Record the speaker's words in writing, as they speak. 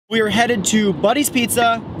We are headed to Buddy's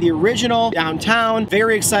Pizza, the original, downtown.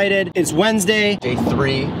 Very excited. It's Wednesday. Day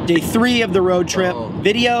 3. Day 3 of the road trip.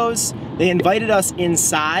 Videos. They invited us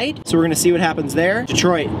inside, so we're gonna see what happens there.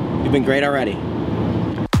 Detroit, you've been great already.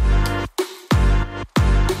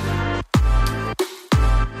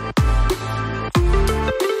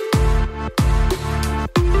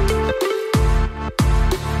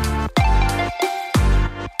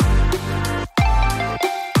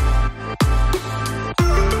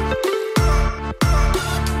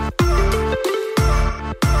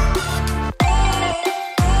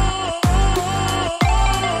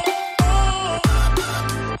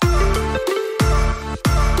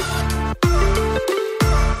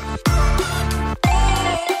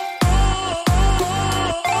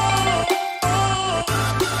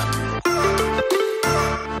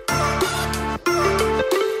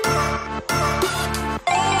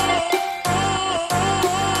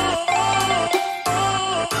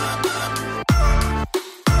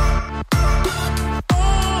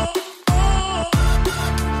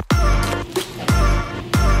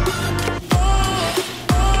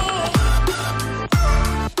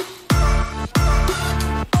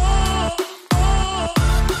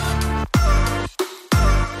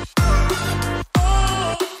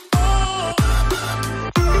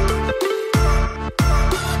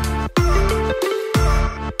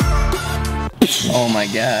 Oh my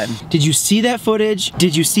God. Did you see that footage?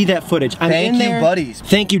 Did you see that footage? I'm in there. Thank you, buddies.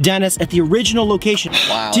 Thank you, Dennis, at the original location.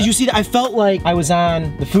 Wow. Did you see that? I felt like I was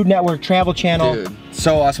on the Food Network Travel Channel. Dude,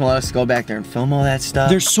 so awesome. Let us go back there and film all that stuff.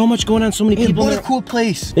 There's so much going on, so many people. What a cool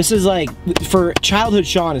place. This is like, for childhood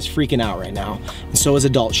Sean is freaking out right now, and so is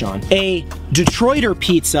adult Sean. A Detroiter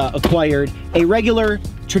pizza acquired, a regular,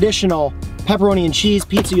 traditional pepperoni and cheese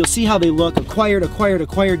pizza. You'll see how they look. Acquired.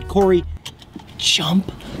 Corey,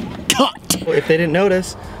 jump cut. If they didn't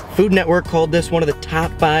notice, Food Network called this one of the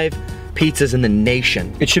top 5 pizzas in the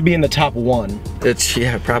nation. It should be in the top 1.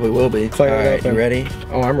 Yeah, it probably will be. Fire it up. You ready?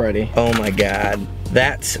 Oh, I'm ready. Oh my God.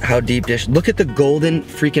 That's how deep dish. Look at the golden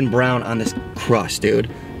freaking brown on this crust, dude.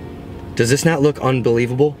 Does this not look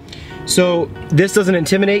unbelievable? So this doesn't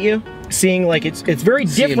intimidate you? Seeing like it's very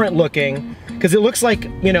different looking, because it looks like,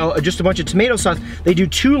 you know, just a bunch of tomato sauce. They do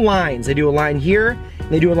 2 lines. They do a line here, and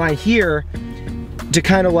they do a line here to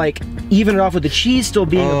kind of like even it off with the cheese still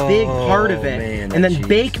being a big part of it. Man, and then cheese.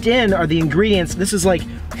 Baked in are the ingredients. This is like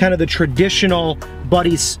kind of the traditional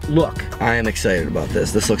Buddy's look. I am excited about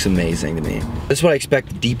this. This looks amazing to me. This is what I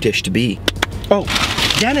expect deep dish to be. Oh,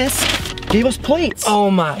 Dennis gave us plates. Oh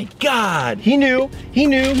my God. He knows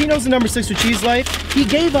the number 6 with Cheese Life. He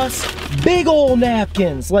gave us big old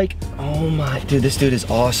napkins. Like, oh my, dude, this dude is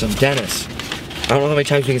awesome. Dennis, I don't know how many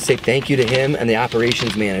times we can say thank you to him and the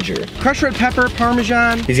operations manager. crushed red pepper,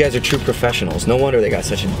 Parmesan. These guys are true professionals. No wonder they got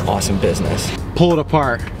such an awesome business. Pull it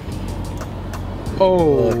apart.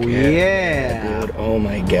 Oh, Look at yeah. that, dude. Oh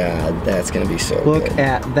my God, that's gonna be so Look good.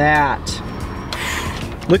 at that.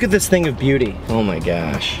 Look at this thing of beauty. Oh my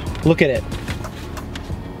gosh. Look at it.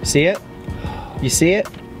 See it? You see it?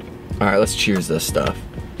 All right, let's cheers this stuff.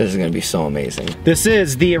 This is gonna be so amazing. This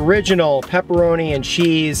is the original pepperoni and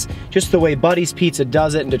cheese, just the way Buddy's Pizza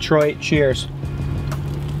does it in Detroit. Cheers.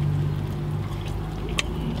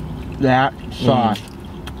 That sauce.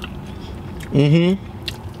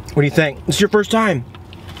 What do you think? This is your first time.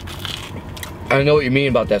 I know what you mean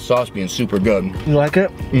about that sauce being super good. You like it?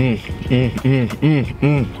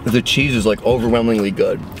 The cheese is like overwhelmingly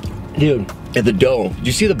good. Dude. And the dough. Did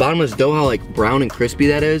you see the bottom of this dough, how like brown and crispy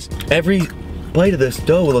that is? Every bite of this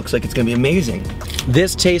dough looks like it's gonna be amazing.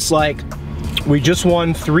 This tastes like we just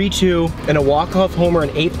won 3-2 in a walk-off homer in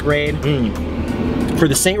 8th grade for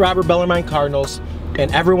the St. Robert Bellarmine Cardinals, and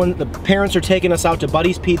everyone, the parents are taking us out to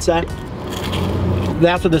Buddy's Pizza.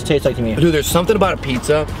 That's what this tastes like to me. Dude, there's something about a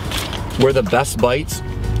pizza where the best bites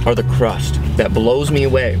are the crust. That blows me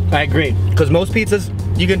away. I agree. Because most pizzas,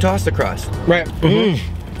 you can toss the crust. Right.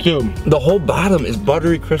 Dude. The whole bottom is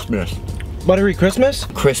buttery crispness. Buttery Christmas?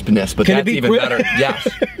 Crispness, but Can that's it be even better. Yes.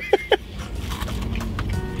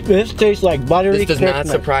 This tastes like buttery This does Christmas.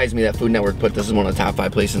 not surprise me that Food Network put this as one of the top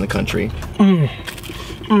 5 places in the country.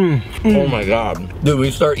 Oh my God. Dude, we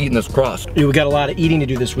start eating this crust. Dude, we got a lot of eating to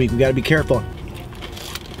do this week. We gotta be careful.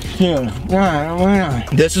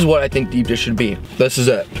 This is what I think deep dish should be. This is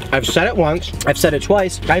it. I've said it once. I've said it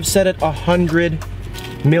twice. I've said it 100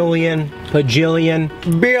 million, bajillion,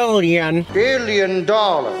 billion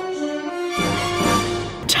dollars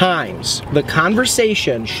times. The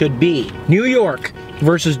conversation should be New York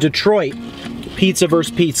versus Detroit, pizza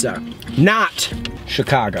versus pizza, not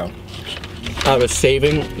Chicago. I was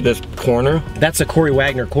saving this corner. That's a Corey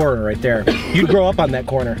Wagner corner right there. You'd grow up on that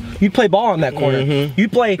corner. You'd play ball on that corner.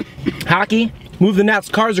 You'd play hockey, move the nets,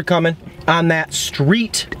 cars are coming, on that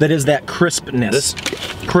street that is that crispness.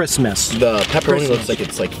 Christmas. The pepperoni looks like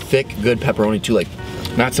it's like thick, good pepperoni too, like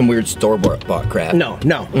not some weird store-bought crap. No.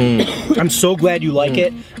 I'm so glad you like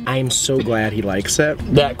it. I am so glad he likes it.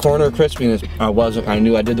 That corner crispiness, I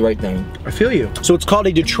knew I did the right thing. I feel you. So it's called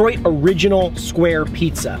a Detroit Original Square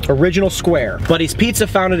Pizza. Original Square. Buddy's Pizza,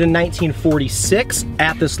 founded in 1946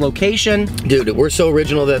 at this location. Dude, we're so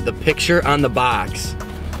original that the picture on the box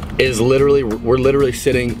is literally, we're literally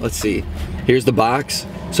sitting, let's see, here's the box.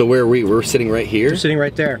 So where are we? We're sitting right here? We're sitting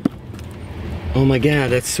right there. Oh my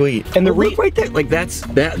God, that's sweet. And the look right there, like that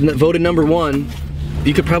voted #1.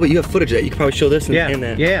 You have footage of that. You could probably show this and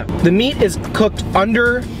that. Yeah. The meat is cooked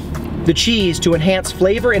under the cheese to enhance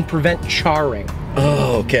flavor and prevent charring.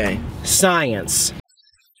 Oh, okay. Science.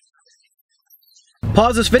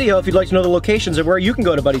 Pause this video if you'd like to know the locations of where you can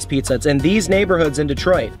go to Buddy's Pizza. It's in these neighborhoods in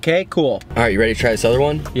Detroit. Okay, cool. All right, you ready to try this other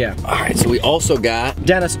one? Yeah. All right, so we also got...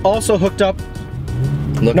 Dennis also hooked up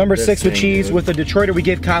 #6 with cheese, dude. With the Detroiter. We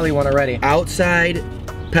gave Kylie one already. Outside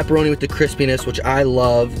pepperoni with the crispiness, which I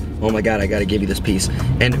love. Oh my God, I gotta give you this piece.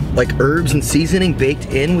 And like herbs and seasoning baked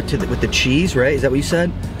in with the cheese, right? Is that what you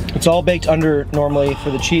said? It's all baked under normally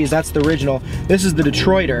for the cheese. That's the original. This is the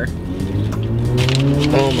Detroiter.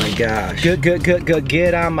 Oh my gosh. Good.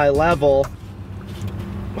 Get on my level.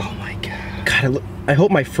 Oh my God. God, I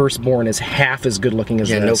hope my firstborn is half as good looking as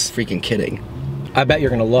this. Yeah, no freaking kidding. I bet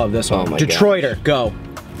you're gonna love this one. Oh my Detroiter, go.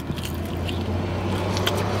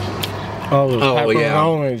 Oh,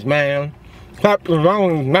 pepperonis, man.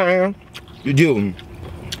 Pepperonis, man. Dude,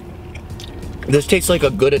 this tastes like a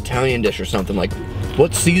good Italian dish or something. Like,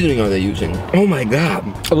 what seasoning are they using? Oh my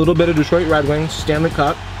God. A little bit of Detroit Red Wings, Stanley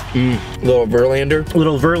Cup. Little Verlander.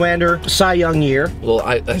 Little Verlander, Cy Young year. Little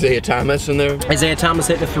Isaiah Thomas in there. Isaiah Thomas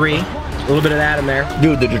hitting a 3. A little bit of that in there.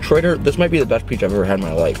 Dude, the Detroiter, this might be the best pizza I've ever had in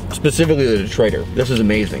my life. Specifically the Detroiter. This is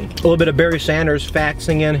amazing. A little bit of Barry Sanders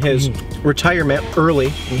faxing in his retirement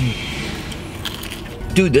early.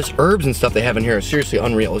 Dude, this herbs and stuff they have in here is seriously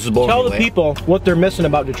unreal. This is blowing me away. Tell the people what they're missing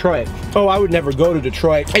about Detroit. Oh, I would never go to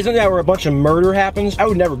Detroit. Isn't that where a bunch of murder happens? I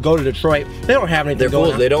would never go to Detroit. They don't have anything They're going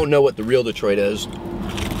fools. on. They don't know what the real Detroit is.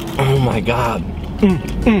 Oh my God.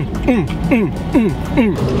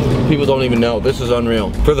 People don't even know. This is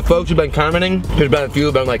unreal. For the folks who've been commenting, there's been a few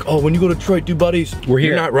who've been like, oh, when you go to Detroit, do Buddies. We're here.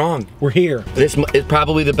 You're not wrong. We're here. This is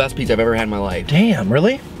probably the best pizza I've ever had in my life. Damn,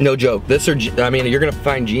 really? No joke. I mean, you're gonna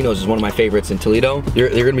find Geno's is one of my favorites in Toledo. You're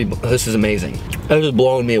gonna be, this is amazing. This is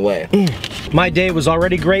blowing me away. My day was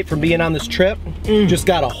already great from being on this trip. Just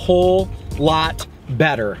got a whole lot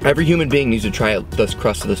better. Every human being needs to try this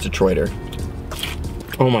crust of this Detroiter.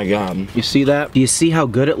 Oh my God. You see that? Do you see how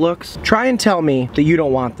good it looks? Try and tell me that you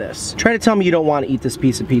don't want this. Try to tell me you don't want to eat this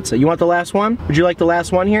piece of pizza. You want the last one? Would you like the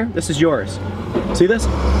last one here? This is yours. See this?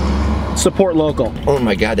 Support local. Oh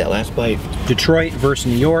my God, that last bite. Detroit versus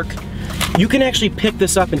New York. You can actually pick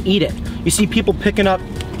this up and eat it. You see people picking up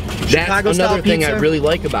Chicago That's another thing pizza? I really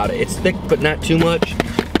like about it. It's thick, but not too much.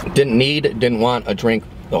 Didn't want a drink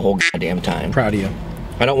the whole goddamn time. Proud of you.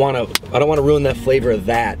 I don't want to ruin that flavor of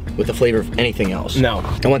that with the flavor of anything else. No.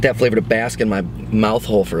 I want that flavor to bask in my mouth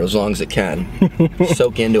hole for as long as it can.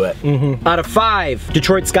 Soak into it. Out of 5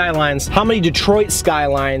 Detroit Skylines, how many Detroit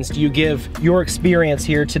Skylines do you give your experience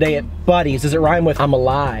here today at Buddy's? Does it rhyme with I'm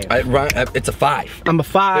alive? It's a 5. I'm a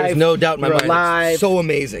 5. There's no doubt in my mind. Alive. It's so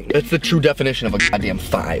amazing. It's the true definition of a goddamn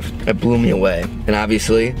 5. It blew me away. And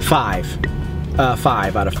obviously 5.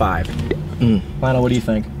 5 out of 5. Lionel, what do you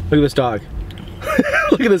think? Look at this dog.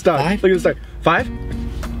 Look at this dog. 5? Look at this dog. 5?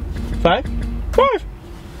 5? 5?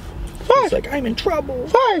 It's like I'm in trouble.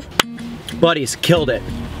 5. Buddies killed it.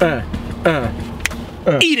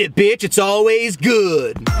 Eat it, bitch. It's always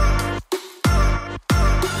good.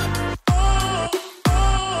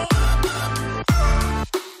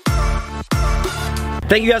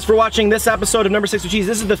 Thank you guys for watching this episode of #6 with Cheese.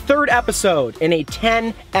 This is the 3rd episode in a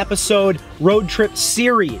 10-episode road trip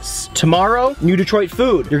series. Tomorrow, new Detroit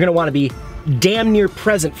food. You're gonna wanna be damn near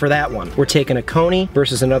present for that one. We're taking a Coney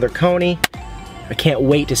versus another Coney. I can't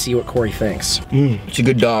wait to see what Corey thinks. It's a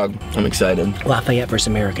good dog. I'm excited. Lafayette versus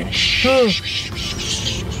American.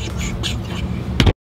 Shh.